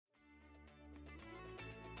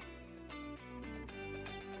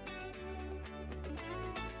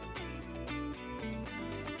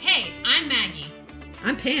I'm Maggie.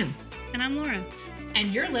 I'm Pam. And I'm Laura.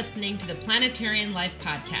 And you're listening to the Planetarian Life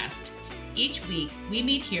Podcast. Each week, we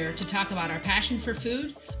meet here to talk about our passion for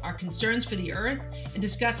food, our concerns for the earth, and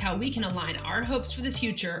discuss how we can align our hopes for the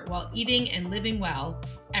future while eating and living well,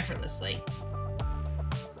 effortlessly.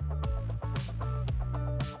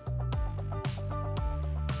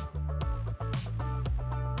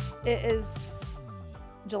 It is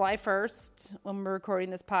July 1st when we're recording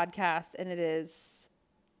this podcast, and it is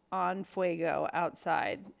on fuego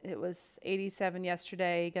outside. It was 87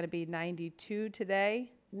 yesterday, going to be 92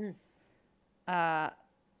 today.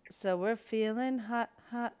 So we're feeling hot.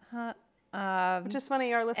 Which is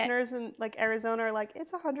funny, our listeners in like Arizona are like,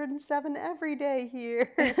 it's 107 every day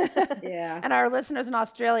here. Yeah. And our listeners in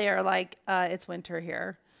Australia are like, it's winter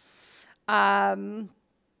here. But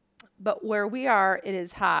where we are, it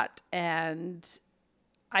is hot. And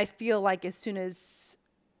I feel like as soon as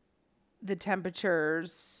the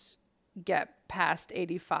temperatures get past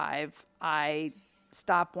 85, I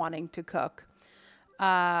stop wanting to cook.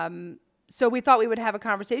 So we thought we would have a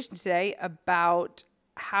conversation today about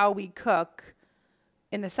how we cook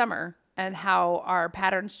in the summer and how our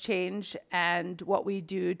patterns change and what we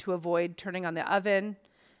do to avoid turning on the oven,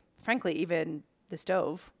 frankly, even the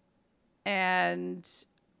stove, and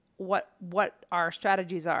what our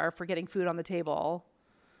strategies are for getting food on the table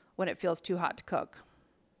when it feels too hot to cook.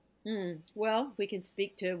 Well, we can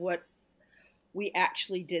speak to what we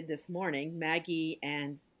actually did this morning. Maggie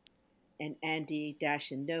and Andy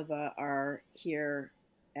Dash and Nova are here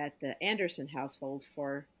at the Anderson household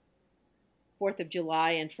for 4th of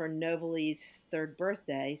July and for Novali's 3rd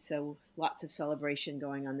birthday. So lots of celebration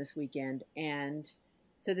going on this weekend. And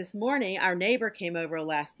so this morning, our neighbor came over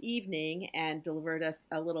last evening and delivered us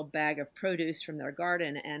a little bag of produce from their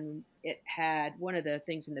garden. And it had, one of the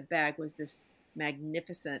things in the bag was this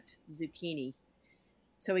magnificent zucchini.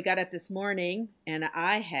 So we got up this morning and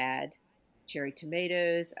I had cherry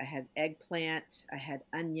tomatoes, I had eggplant, I had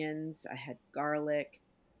onions, I had garlic,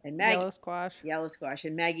 and Maggie, yellow squash.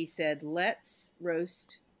 And Maggie said, let's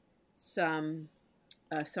roast some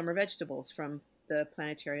summer vegetables from the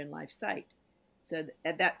Planetarian Life site. So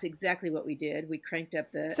that's exactly what we did. We cranked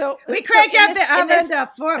up the oven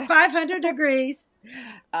to 500 degrees.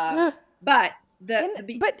 But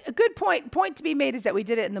a good point to be made is that we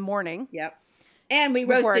did it in the morning. Yep. And we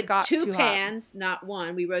roasted 2 pans, not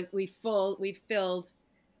one. We filled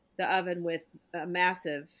the oven with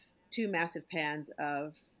 2 massive pans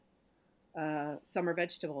of summer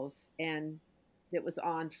vegetables, and it was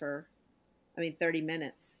on for 30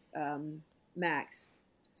 minutes max.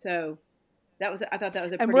 So I thought that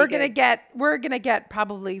was a pretty good. We're gonna get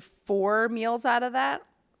probably 4 meals out of that.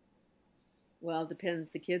 Well, it depends.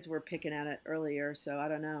 The kids were picking at it earlier, so I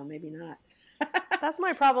don't know. Maybe not. That's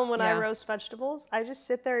my problem when I roast vegetables. I just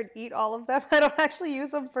sit there and eat all of them. I don't actually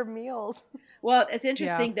use them for meals. Well, it's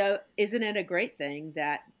interesting, though. Isn't it a great thing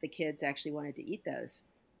that the kids actually wanted to eat those?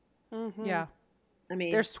 Mm-hmm. Yeah. I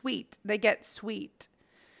mean, they're sweet. They get sweet.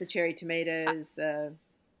 The cherry tomatoes,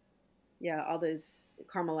 all those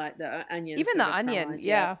the onions. Even the onion,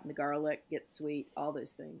 yeah. And the garlic gets sweet, all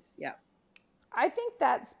those things, yeah. I think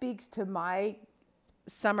that speaks to my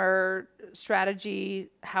summer strategy.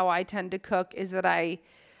 How I tend to cook is that I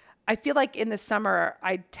feel like in the summer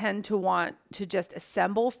I tend to want to just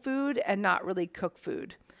assemble food and not really cook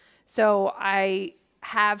food. So I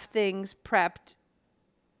have things prepped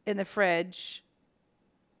in the fridge,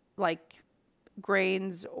 like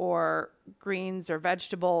grains or greens or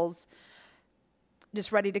vegetables,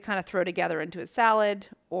 just ready to kind of throw together into a salad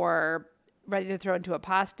or ready to throw into a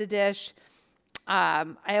pasta dish.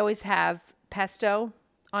 I always have pesto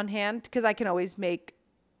on hand because I can always make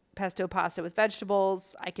pesto pasta with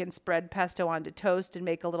vegetables. I can spread pesto onto toast and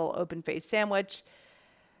make a little open-faced sandwich.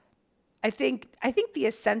 I think the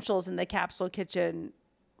essentials in the capsule kitchen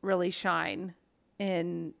really shine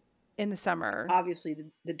in the summer. Obviously,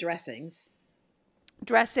 the dressings,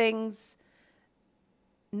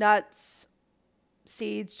 nuts,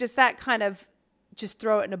 seeds, just that kind of, just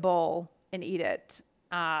throw it in a bowl and eat it.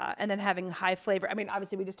 And then having high flavor. I mean,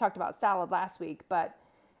 obviously we just talked about salad last week,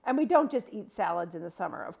 and we don't just eat salads in the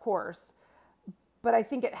summer, of course, but I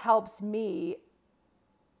think it helps me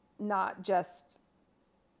not just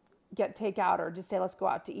get takeout or just say, let's go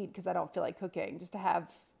out to eat because I don't feel like cooking, just to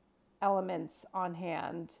have elements on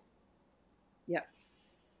hand.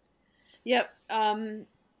 Yep.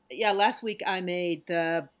 Last week I made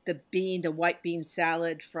the white bean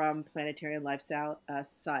salad from Planetarian Life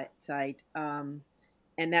site.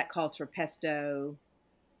 And that calls for pesto,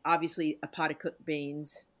 obviously a pot of cooked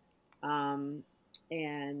beans, and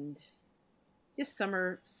just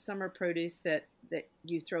summer produce that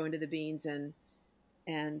you throw into the beans, and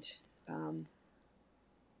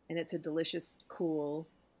it's a delicious, cool,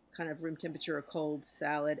 kind of room temperature or cold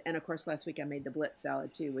salad. And of course, last week I made the Blitz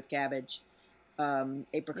salad too with cabbage,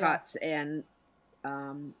 apricots, and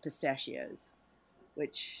pistachios,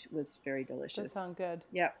 which was very delicious. Does sound good.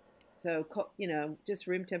 Yep. So, just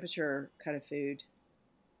room temperature kind of food.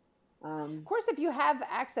 Of course, if you have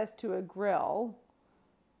access to a grill,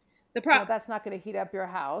 that's not going to heat up your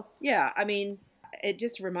house. Yeah. I mean, it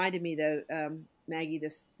just reminded me though, Maggie,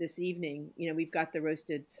 this evening, we've got the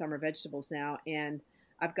roasted summer vegetables now, and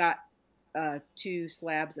I've got 2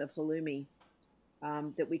 slabs of halloumi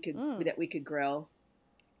that we could grill,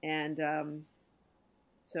 and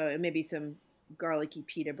so maybe some garlicky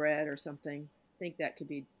pita bread or something. I think that could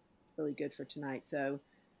be really good for tonight. So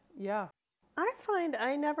yeah, I find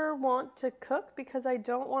I never want to cook because I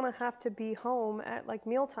don't want to have to be home at like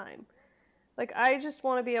mealtime. Like, I just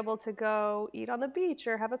want to be able to go eat on the beach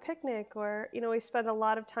or have a picnic, or, we spend a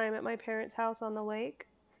lot of time at my parents' house on the lake.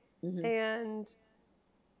 Mm-hmm. And,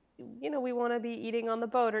 we want to be eating on the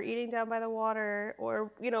boat or eating down by the water,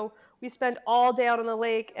 or, we spend all day out on the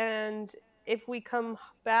lake. And if we come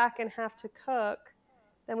back and have to cook,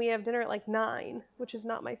 then we have dinner at like 9, which is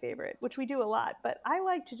not my favorite, which we do a lot. But I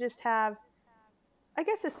like to just have, I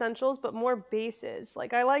guess, essentials, but more bases.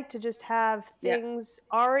 Like, I like to just have things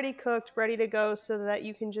already cooked, ready to go, so that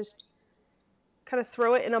you can just kind of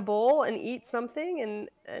throw it in a bowl and eat something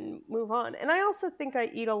and move on. And I also think I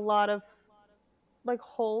eat a lot of like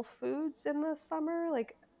whole foods in the summer,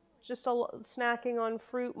 like just snacking on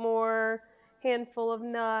fruit more, handful of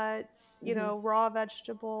nuts, raw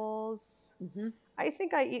vegetables. Mm-hmm. I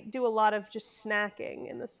think I do a lot of just snacking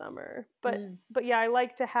in the summer. But yeah, I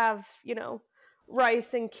like to have,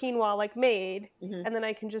 rice and quinoa like made, and then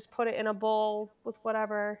I can just put it in a bowl with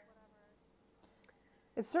whatever.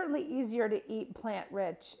 It's certainly easier to eat plant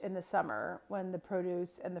rich in the summer when the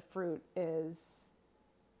produce and the fruit is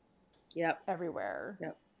everywhere.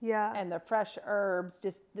 Yep. Yeah. And the fresh herbs,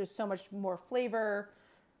 just there's so much more flavor,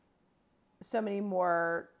 so many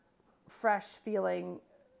more fresh feeling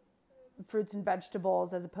fruits and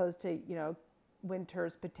vegetables as opposed to,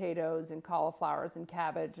 winter's potatoes and cauliflowers and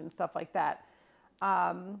cabbage and stuff like that.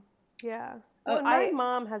 Yeah. Well, my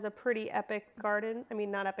mom has a pretty epic garden. I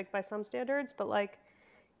mean, not epic by some standards, but like,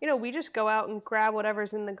 we just go out and grab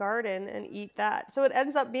whatever's in the garden and eat that. So it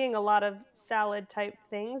ends up being a lot of salad type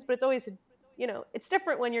things, but it's always, it's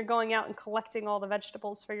different when you're going out and collecting all the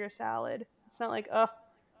vegetables for your salad. It's not like, I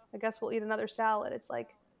guess we'll eat another salad. It's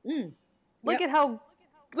like, look at how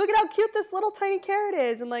cute this little tiny carrot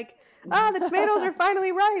is. And like, the tomatoes are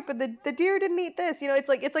finally ripe, and the deer didn't eat this. It's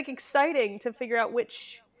like exciting to figure out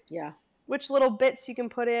which little bits you can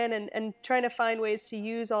put in, and trying to find ways to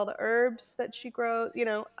use all the herbs that she grows.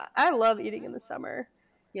 I love eating in the summer.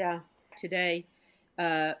 Yeah. Today,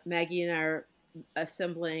 Maggie and I are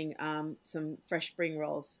assembling some fresh spring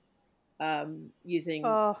rolls using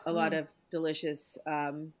a lot of delicious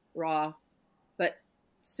raw, but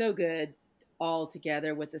so good all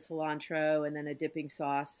together with the cilantro and then a dipping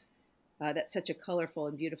sauce. That's such a colorful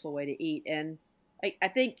and beautiful way to eat. And I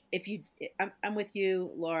think I'm with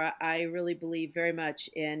you, Laura. I really believe very much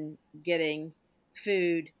in getting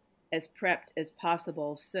food as prepped as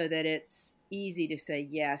possible so that it's easy to say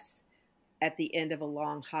yes at the end of a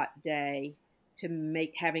long, hot day, to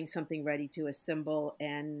having something ready to assemble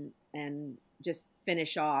and just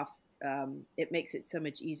finish off. It makes it so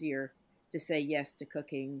much easier to say yes to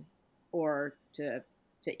cooking or to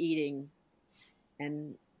eating.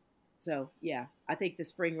 And so, yeah, I think the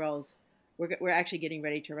spring rolls, we're actually getting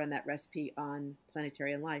ready to run that recipe on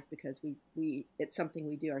Planetarian Life because we it's something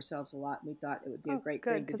we do ourselves a lot, and we thought it would be a great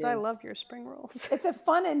thing to do. Because I love your spring rolls. It's a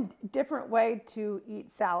fun and different way to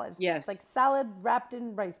eat salad. Yes. Like salad wrapped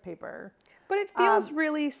in rice paper. But it feels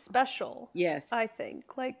really special. Yes. I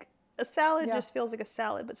think. Like, a salad just feels like a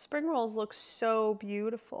salad, but spring rolls look so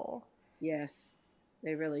beautiful. Yes,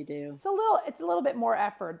 they really do. It's a little bit more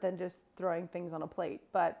effort than just throwing things on a plate,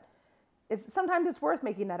 but sometimes it's worth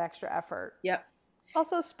making that extra effort. Yep.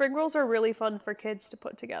 Also, spring rolls are really fun for kids to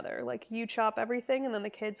put together. Like, you chop everything and then the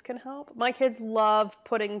kids can help. My kids love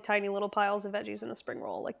putting tiny little piles of veggies in a spring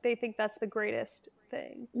roll. Like, they think that's the greatest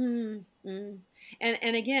thing.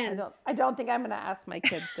 And again, I don't think I'm going to ask my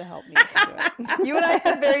kids to help me do it. You and I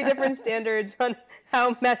have very different standards on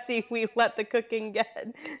how messy we let the cooking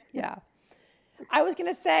get. Yeah. I was going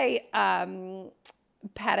to say,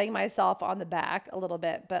 patting myself on the back a little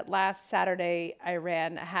bit, but last Saturday I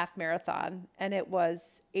ran a half marathon and it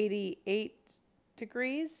was 88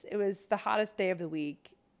 degrees. It was the hottest day of the week,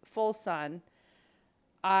 full sun.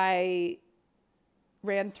 I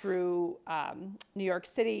ran through New York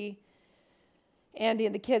City. Andy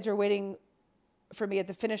and the kids were waiting for me at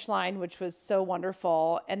the finish line, which was so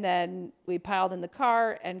wonderful. And then we piled in the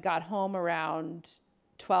car and got home around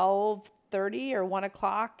 12:30 or 1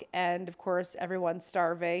 o'clock. And of course, everyone's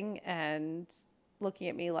starving and looking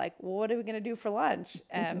at me like, well, what are we going to do for lunch?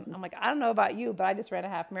 And I'm like, I don't know about you, but I just ran a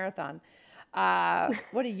half marathon.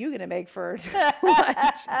 What are you going to make for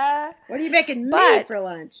lunch? What are you making me for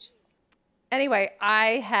lunch? Anyway,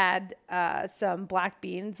 I had some black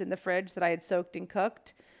beans in the fridge that I had soaked and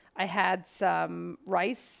cooked. I had some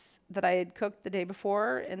rice that I had cooked the day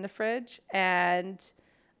before in the fridge. And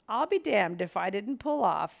I'll be damned if I didn't pull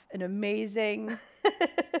off an amazing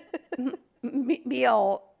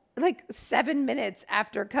meal like 7 minutes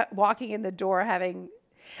after walking in the door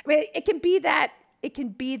it can be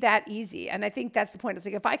that easy. And I think that's the point. It's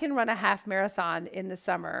like, if I can run a half marathon in the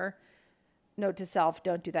summer, note to self,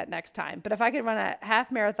 don't do that next time. But if I could run a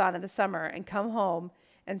half marathon in the summer and come home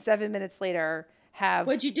and 7 minutes later have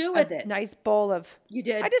what'd you do with it? Nice bowl of, you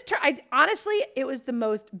did. I honestly, it was the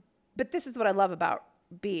most, but this is what I love about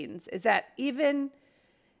beans is that even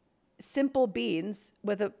simple beans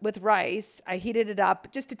with rice, I heated it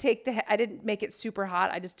up just to take I didn't make it super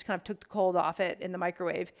hot. I just kind of took the cold off it in the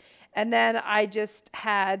microwave. And then I just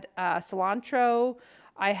had cilantro.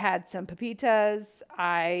 I had some pepitas.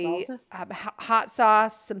 I have hot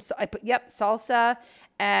sauce. Salsa.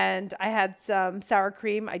 And I had some sour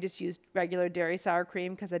cream. I just used regular dairy sour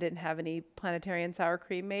cream because I didn't have any planetarian sour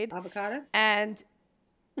cream made. Avocado? And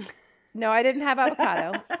no, I didn't have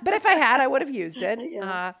avocado. But if I had, I would have used it.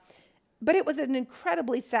 Yeah. But it was an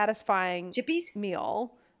incredibly satisfying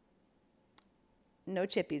meal. No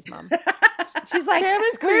chippies, Mom. She's like, Pam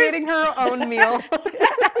is creating her own meal.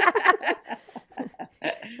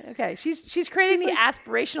 Okay, she's creating the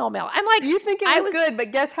aspirational meal. I'm like, you think it was good,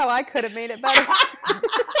 but guess how I could have made it better?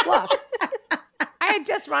 Look, I had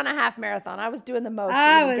just run a half marathon. I was doing the most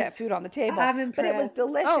to get food on the table, but it was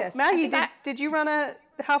delicious. Oh, Maggie, did you run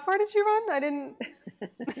how far did you run? I didn't.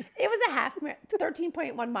 It was a half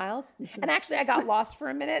 13.1 miles. And actually I got lost for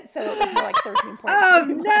a minute, so it was more like 13.2 Oh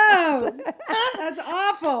no. That's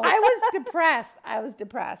awful. I was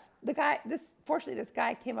depressed. Fortunately this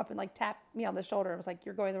guy came up and like tapped me on the shoulder and was like,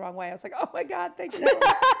 you're going the wrong way. I was like, oh my God, thank you.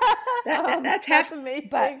 That's amazing.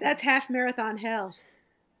 But that's half marathon hell.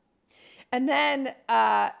 And then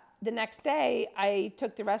the next day I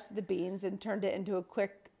took the rest of the beans and turned it into a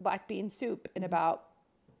quick black bean soup in about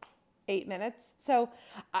 8 minutes. So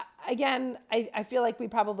again, I feel like we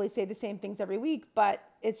probably say the same things every week, but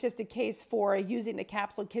it's just a case for using the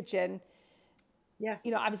capsule kitchen. Yeah.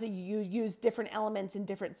 Obviously you use different elements in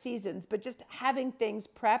different seasons, but just having things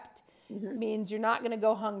prepped means you're not going to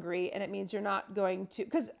go hungry, and it means you're not going to,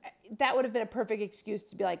 because that would have been a perfect excuse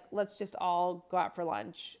to be like, let's just all go out for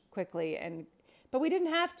lunch quickly. But we didn't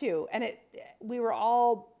have to. And we were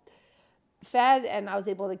all fed, and I was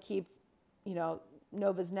able to keep,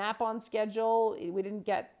 Nova's nap on schedule. We didn't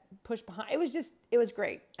get pushed behind. It was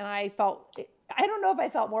great. And I don't know if I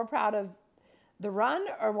felt more proud of the run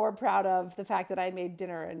or more proud of the fact that I made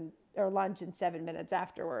dinner or lunch in 7 minutes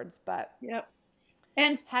afterwards. But yep.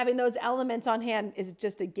 And having those elements on hand is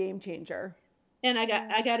just a game changer. And I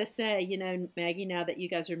got to say, Maggie, now that you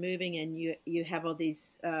guys are moving and you have all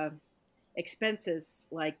these expenses,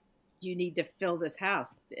 like you need to fill this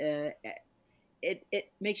house, it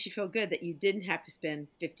makes you feel good that you didn't have to spend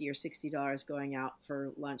 $50 or $60 going out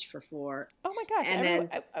for lunch for 4. Oh my gosh! And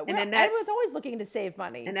then I was always looking to save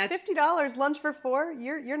money. And that's $50 lunch for 4.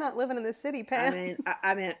 You're not living in the city, Pam.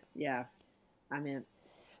 I mean, yeah.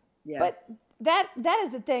 But that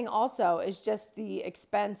is the thing. Also, is just the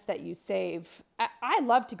expense that you save. I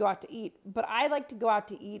love to go out to eat, but I like to go out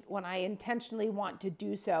to eat when I intentionally want to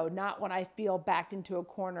do so, not when I feel backed into a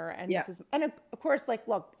corner. And of course, like,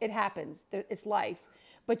 look, it happens. It's life,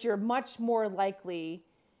 but you're much more likely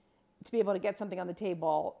to be able to get something on the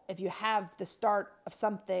table if you have the start of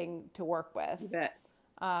something to work with. You bet.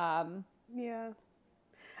 Yeah.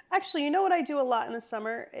 Actually, what I do a lot in the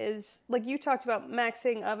summer is, like you talked about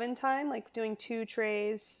maxing oven time, like doing 2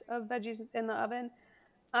 trays of veggies in the oven.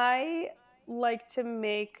 I like to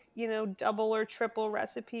make, double or triple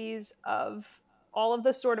recipes of all of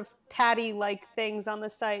the sort of patty-like things on the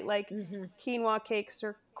site, like quinoa cakes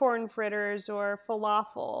or corn fritters or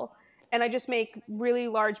falafel. And I just make really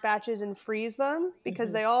large batches and freeze them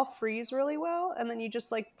because they all freeze really well. And then you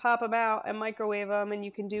just like pop them out and microwave them. And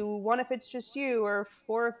you can do 1 if it's just you, or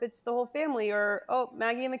 4 if it's the whole family, or, oh,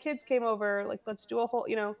 Maggie and the kids came over. Like, let's do a whole,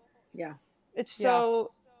 Yeah. It's so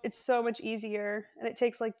much easier. And it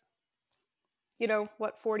takes like,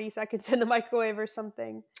 40 seconds in the microwave or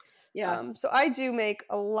something. Yeah. So I do make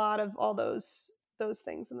a lot of all those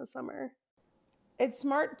things in the summer. It's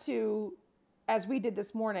smart to, as we did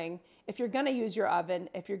this morning, if you're going to use your oven,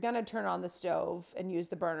 if you're going to turn on the stove and use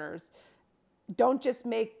the burners, don't just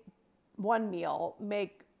make one meal,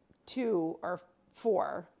 make 2 or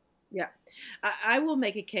 4. Yeah. I will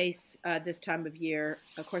make a case this time of year.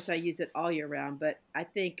 Of course, I use it all year round, but I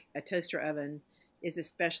think a toaster oven is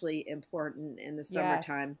especially important in the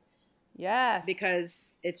summertime. Yes.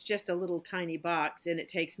 Because it's just a little tiny box and it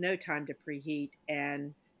takes no time to preheat.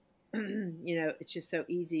 And, it's just so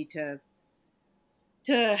easy to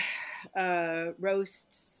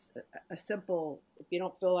roast a simple, if you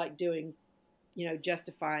don't feel like doing,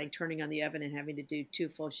 justifying turning on the oven and having to do 2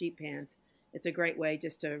 full sheet pans. It's a great way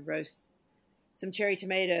just to roast some cherry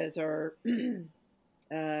tomatoes or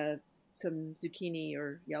some zucchini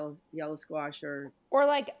or yellow squash or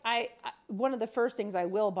like one of the first things I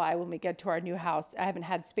will buy when we get to our new house, I haven't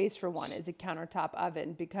had space for one, is a countertop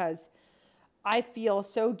oven, because I feel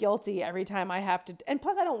so guilty every time I have to, and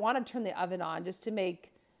plus I don't want to turn the oven on just to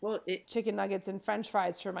make chicken nuggets and French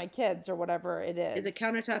fries for my kids or whatever it is. Is a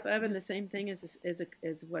countertop oven the same thing as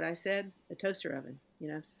what I said? A toaster oven,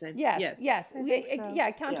 it's the same. Yes. So.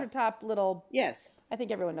 Countertop little. Yes. I think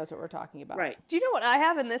everyone knows what we're talking about. Right. Do you know what I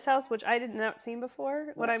have in this house, which I did not seen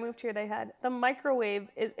before? When I moved here, they had the microwave.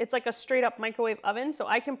 It's like a straight up microwave oven, so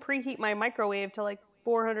I can preheat my microwave to like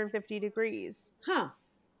 450 degrees. Huh.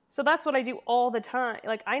 So that's what I do all the time.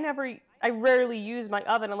 Like I rarely use my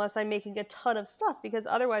oven unless I'm making a ton of stuff, because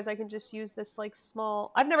otherwise I can just use this like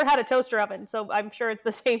small. I've never had a toaster oven, so I'm sure it's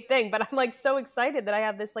the same thing. But I'm like so excited that I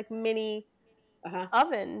have this like mini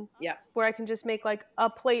oven. Yeah. Where I can just make like a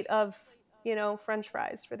plate of French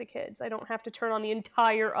fries for the kids. I don't have to turn on the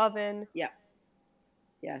entire oven. Yeah.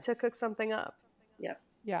 Yeah. To cook something up. Yep.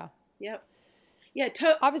 Yeah. Yep. Yeah.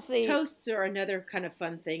 Obviously, toasts are another kind of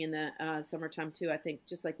fun thing in the summertime too. I think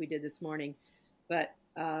just like we did this morning, but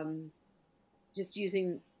just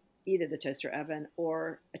using either the toaster oven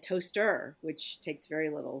or a toaster, which takes very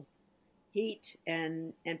little heat,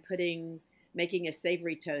 and making a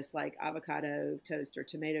savory toast like avocado toast or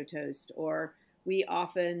tomato toast, or we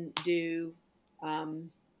often do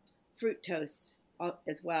fruit toasts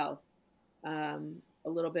as well. A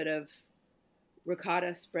little bit of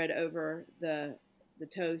ricotta spread over the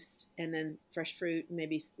toast, and then fresh fruit,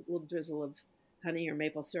 maybe a little drizzle of honey or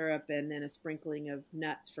maple syrup, and then a sprinkling of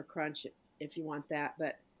nuts for crunch if you want that.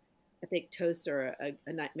 But I think toasts are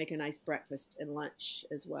make a nice breakfast and lunch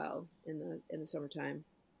as well in the summertime.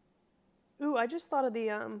 Ooh, I just thought of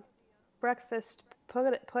the breakfast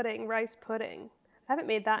pudding, rice pudding. I haven't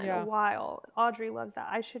made that in a while. Audrey loves that.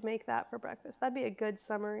 I should make that for breakfast. That'd be a good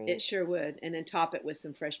summery. It sure would. And then top it with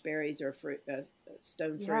some fresh berries or fruit,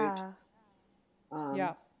 stone fruit.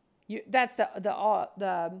 That's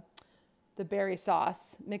the berry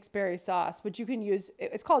sauce, mixed berry sauce, which you can use.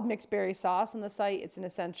 It's called mixed berry sauce on the site. It's an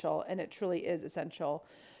essential, and it truly is essential.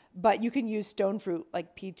 But you can use stone fruit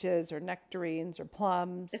like peaches or nectarines or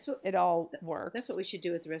plums. It all works. That's what we should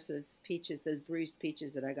do with the rest of those peaches, those bruised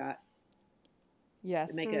peaches that I got.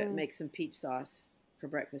 Yes. Make some peach sauce for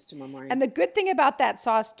breakfast tomorrow morning. And the good thing about that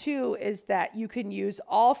sauce too is that you can use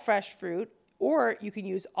all fresh fruit, or you can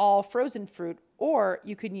use all frozen fruit, or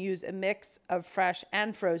you can use a mix of fresh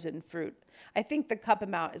and frozen fruit. I think the cup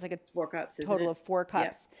amount is like 4 cups, total of 4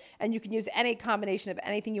 cups. Yep. And you can use any combination of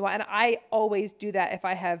anything you want. And I always do that if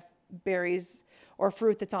I have berries or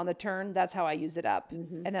fruit that's on the turn. That's how I use it up.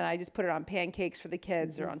 Mm-hmm. And then I just put it on pancakes for the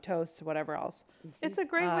kids or on toasts or whatever else. It's a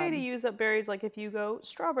great way to use up berries. Like if you go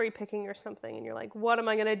strawberry picking or something and you're like, what am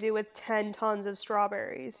I going to do with 10 tons of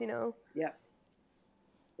strawberries, Yeah.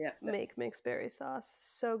 Yeah. Make mixed berry sauce.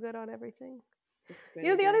 So good on everything.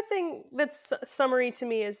 The other thing that's summery to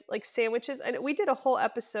me is like sandwiches. And we did a whole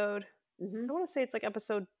episode. Mm-hmm. I want to say it's like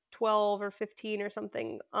episode 12 or 15 or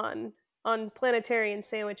something on planetarian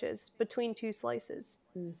sandwiches between 2 slices.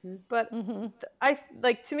 Mm-hmm. But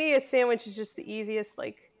to me, a sandwich is just the easiest,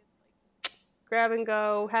 like grab and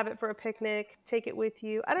go, have it for a picnic, take it with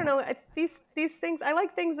you. I don't know. These things, I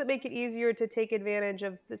like things that make it easier to take advantage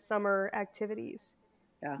of the summer activities.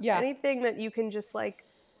 Yeah. Anything that you can just like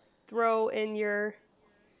throw in your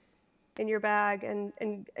bag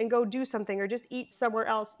and go do something, or just eat somewhere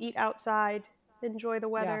else, eat outside, enjoy the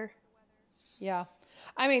weather. Yeah.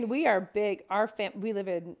 I mean, we are big. We live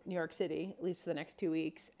in New York City, at least for the next 2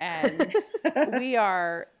 weeks. And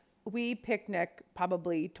we picnic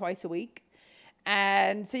probably twice a week.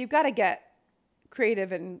 And so you've got to get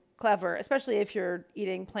creative and clever, especially if you're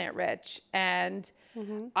eating plant rich. And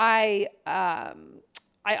I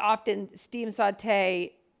often steam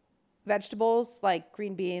saute vegetables like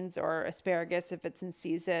green beans or asparagus if it's in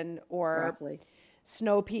season, or Broccoli.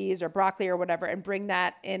 snow peas or broccoli or whatever, and bring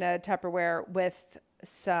that in a Tupperware with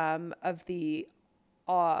some of the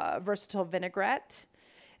versatile vinaigrette,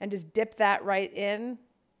 and just dip that right in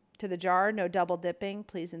to the jar. No double dipping,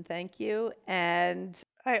 please and thank you. And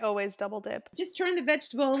I always double dip. Just turn the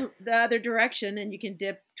vegetable the other direction and you can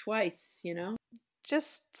dip twice,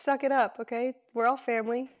 Just suck it up, okay? We're all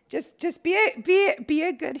family. just be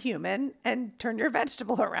a good human and turn your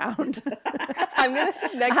vegetable around.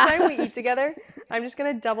 Next time we eat together, I'm just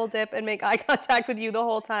gonna double dip and make eye contact with you the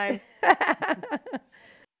whole time.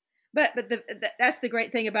 But that's the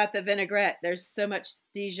great thing about the vinaigrette. There's so much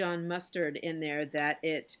Dijon mustard in there that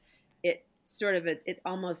it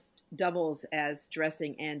almost doubles as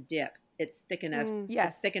dressing and dip. It's thick enough. Yes.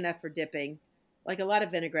 It's thick enough for dipping. Like a lot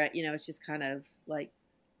of vinaigrette, it's just kind of like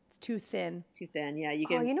It's too thin. Too thin. Yeah, you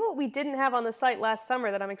can. Oh, you know what we didn't have on the site last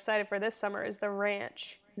summer that I'm excited for this summer is the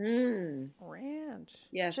ranch. Ranch.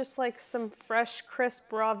 Yes. Just like some fresh,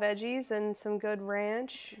 crisp, raw veggies and some good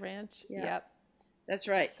ranch. Ranch. Yeah. Yep. That's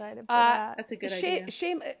right. Excited for that. That's a good idea.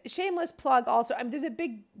 Shameless plug also. I mean, there's a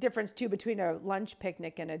big difference too between a lunch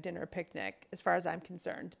picnic and a dinner picnic as far as I'm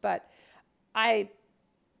concerned. But I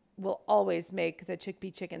will always make the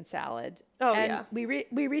chickpea chicken salad. Oh, and yeah.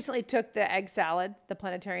 We recently took the egg salad, the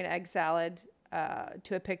planetarian egg salad,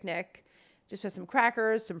 to a picnic, just with some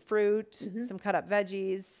crackers, some fruit, some cut up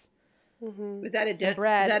veggies. Was that some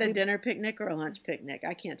bread. Was that a dinner picnic or a lunch picnic?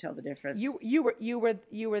 I can't tell the difference. You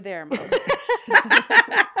were there, Mom.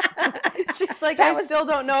 She's like, I still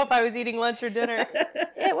don't know if I was eating lunch or dinner.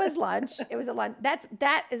 It was lunch. It was a lunch.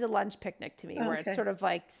 That is a lunch picnic to me, where it's sort of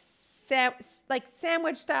like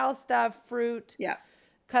sandwich style stuff, fruit,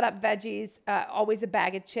 cut up veggies, always a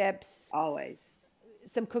bag of chips, always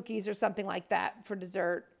some cookies or something like that for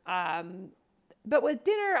dessert. But with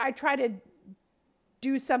dinner, I try to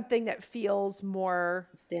do something that feels more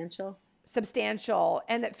substantial,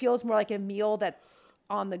 and that feels more like a meal that's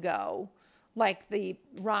on the go. Like the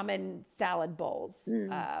ramen salad bowls.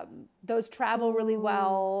 Those travel really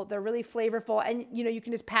well. They're really flavorful. And, you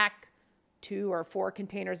can just pack 2 or 4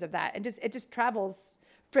 containers of that. And it just travels.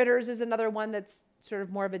 Fritters is another one that's sort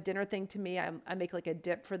of more of a dinner thing to me. I make like a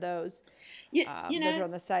dip for those. Those are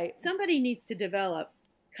on the site. Somebody needs to develop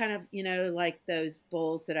kind of, like those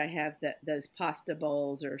bowls that I have, those pasta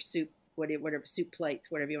bowls or soup, whatever soup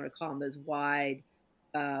plates, whatever you want to call them, those wide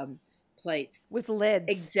plates with lids.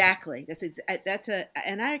 Exactly.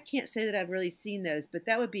 And I can't say that I've really seen those, but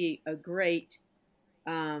that would be a great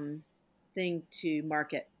thing to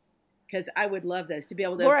market, because I would love those to be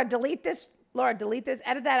able to. Laura, delete this.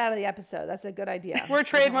 Edit that out of the episode. That's a good idea. We're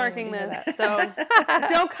trademarking this, so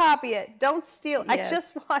don't copy it. Don't steal. Yes. I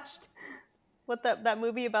just watched that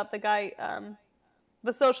movie about the guy.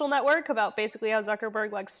 The Social Network, about basically how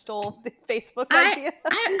Zuckerberg stole the Facebook idea.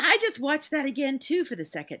 I just watched that again too for the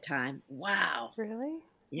second time. Wow. Really?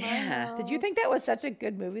 Yeah. Wow. Did you think that was such a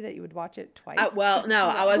good movie that you would watch it twice? Well, no,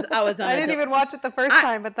 I was on. I didn't even watch it the first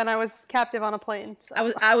time, but then I was captive on a plane.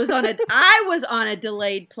 So. I was on a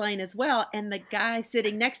delayed plane as well, and the guy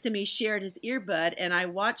sitting next to me shared his earbud, and I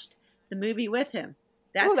watched the movie with him.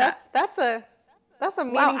 That's a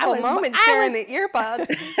meaningful moment, sharing the earbuds.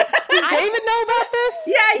 Does David know about this?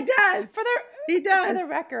 Yeah, he does. He does. For the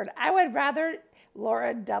record, I would rather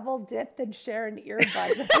Laura double dip than share an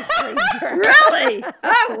earbud with a stranger. Really?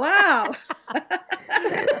 Oh, wow.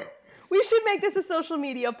 We should make this a social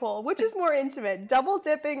media poll. Which is more intimate, double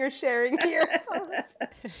dipping or sharing earbuds?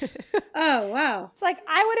 Oh, wow. It's like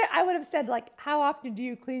I would have said, how often do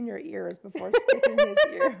you clean your ears before sticking his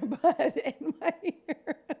earbud in my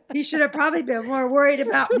ear? He should have probably been more worried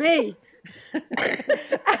about me.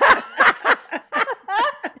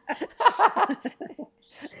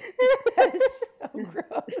 That is so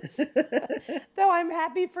gross. Though I'm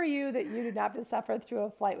happy for you that you didn't have to suffer through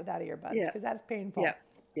a flight without earbuds, because that's painful. Yeah.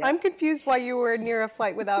 I'm confused why you were near a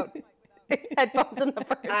flight without headphones in the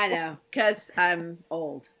first place. I know, because I'm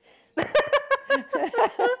old.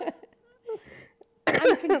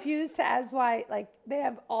 I'm confused as why they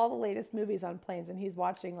have all the latest movies on planes, and he's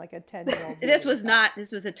watching a 10-year-old. This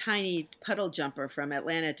was a tiny puddle jumper from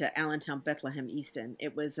Atlanta to Allentown, Bethlehem, Easton.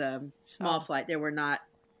 It was a small flight. There were not,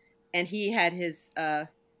 and he had his. It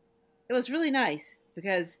was really nice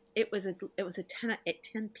because it was a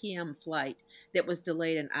 10 p.m. flight that was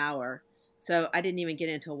delayed an hour, so I didn't even get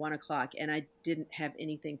in until 1 o'clock, and I didn't have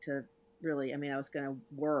anything to really. I mean, I was going to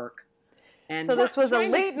work. And so this was a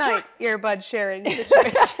late night earbud sharing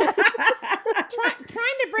situation.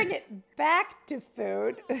 trying to bring it back to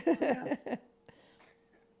food.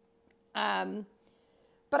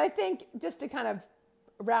 But I think just to kind of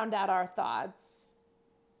round out our thoughts,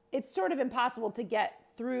 it's sort of impossible to get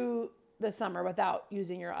through the summer without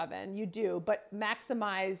using your oven. You do, but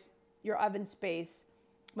maximize your oven space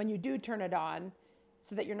when you do turn it on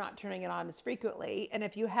so that you're not turning it on as frequently. And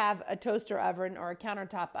if you have a toaster oven or a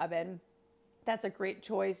countertop oven, that's a great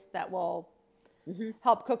choice that will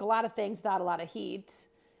help cook a lot of things without a lot of heat.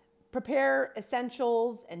 Prepare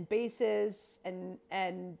essentials and bases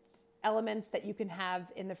and elements that you can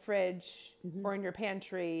have in the fridge or in your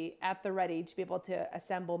pantry at the ready to be able to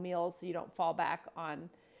assemble meals so you don't fall back on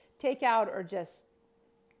takeout or just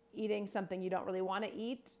eating something you don't really want to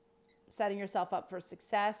eat. Setting yourself up for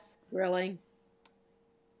success. Grilling.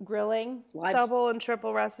 Double and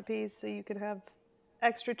triple recipes so you can have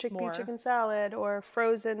extra chickpea chicken salad or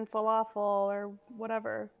frozen falafel or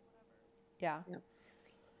whatever. Yeah.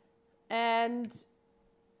 And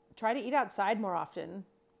try to eat outside more often.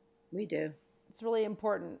 We do. It's really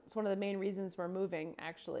important. It's one of the main reasons we're moving,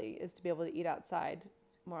 actually, is to be able to eat outside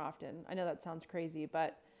more often. I know that sounds crazy,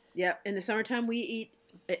 but yeah, in the summertime we eat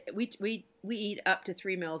up to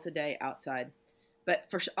 3 meals a day outside, but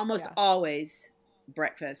for almost always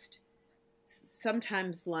breakfast,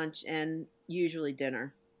 sometimes lunch, and usually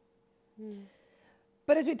dinner.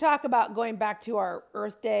 But as we talk about going back to our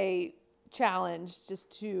Earth Day challenge,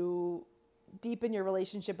 just to deepen your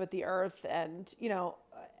relationship with the earth, and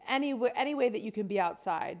any way that you can be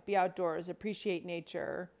outside, be outdoors, appreciate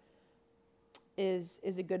nature is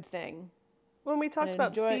a good thing. When we talked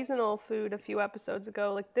about seasonal food a few episodes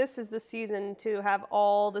ago, like this is the season to have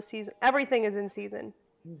all the season. Everything is in season.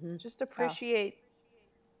 Just appreciate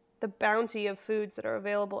the bounty of foods that are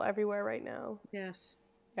available everywhere right now. Yes.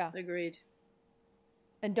 Yeah. Agreed.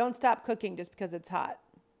 And don't stop cooking just because it's hot.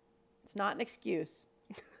 It's not an excuse.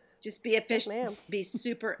 Just be efficient. Yes, be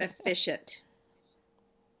super efficient.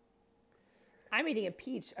 I'm eating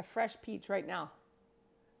a fresh peach right now.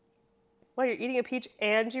 Well, you're eating a peach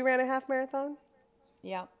and you ran a half marathon?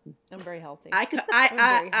 Yeah, I'm very healthy. I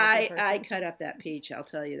cut up that peach. I'll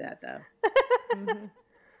tell you that though.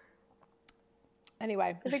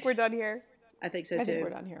 Anyway, I think we're done here. I think so too. I think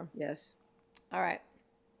we're done here. Yes. All right.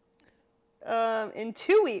 In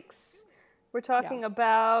 2 weeks, we're talking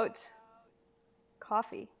about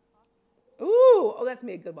coffee. Ooh, that's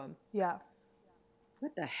gonna be a good one. Yeah.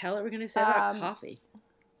 What the hell are we going to say about coffee?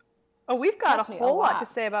 Oh, we've got a whole lot to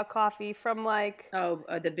say about coffee, from like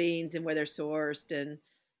the beans and where they're sourced and.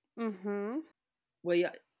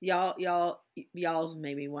 Well, y'all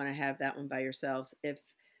made me want to have that one by yourselves.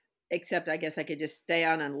 Except I guess I could just stay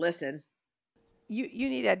on and listen. You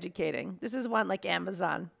need educating. This is one like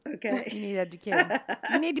Amazon. Okay. You need educating.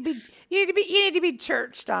 You need to be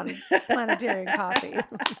churched on planetarian coffee.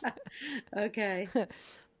 Okay.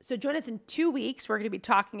 So join us in 2 weeks. We're going to be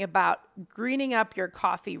talking about greening up your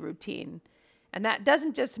coffee routine. And that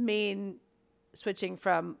doesn't just mean switching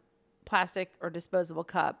from plastic or disposable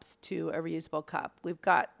cups to a reusable cup. We've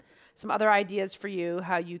got some other ideas for you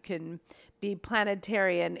how you can be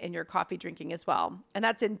planetarian in your coffee drinking as well. And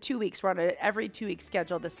that's in 2 weeks. We're on an every 2 week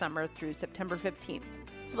schedule this summer through September 15th.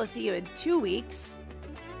 So we'll see you in 2 weeks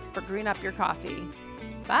for Green Up Your Coffee.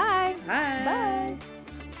 Bye. Bye. Bye.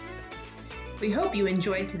 We hope you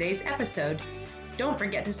enjoyed today's episode. Don't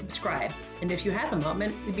forget to subscribe. And if you have a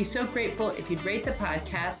moment, we'd be so grateful if you'd rate the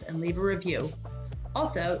podcast and leave a review.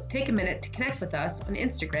 Also, take a minute to connect with us on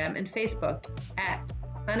Instagram and Facebook at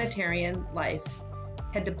Planetarian Life.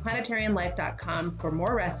 Head to planetarianlife.com for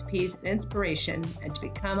more recipes and inspiration and to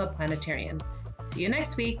become a planetarian. See you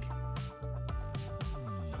next week.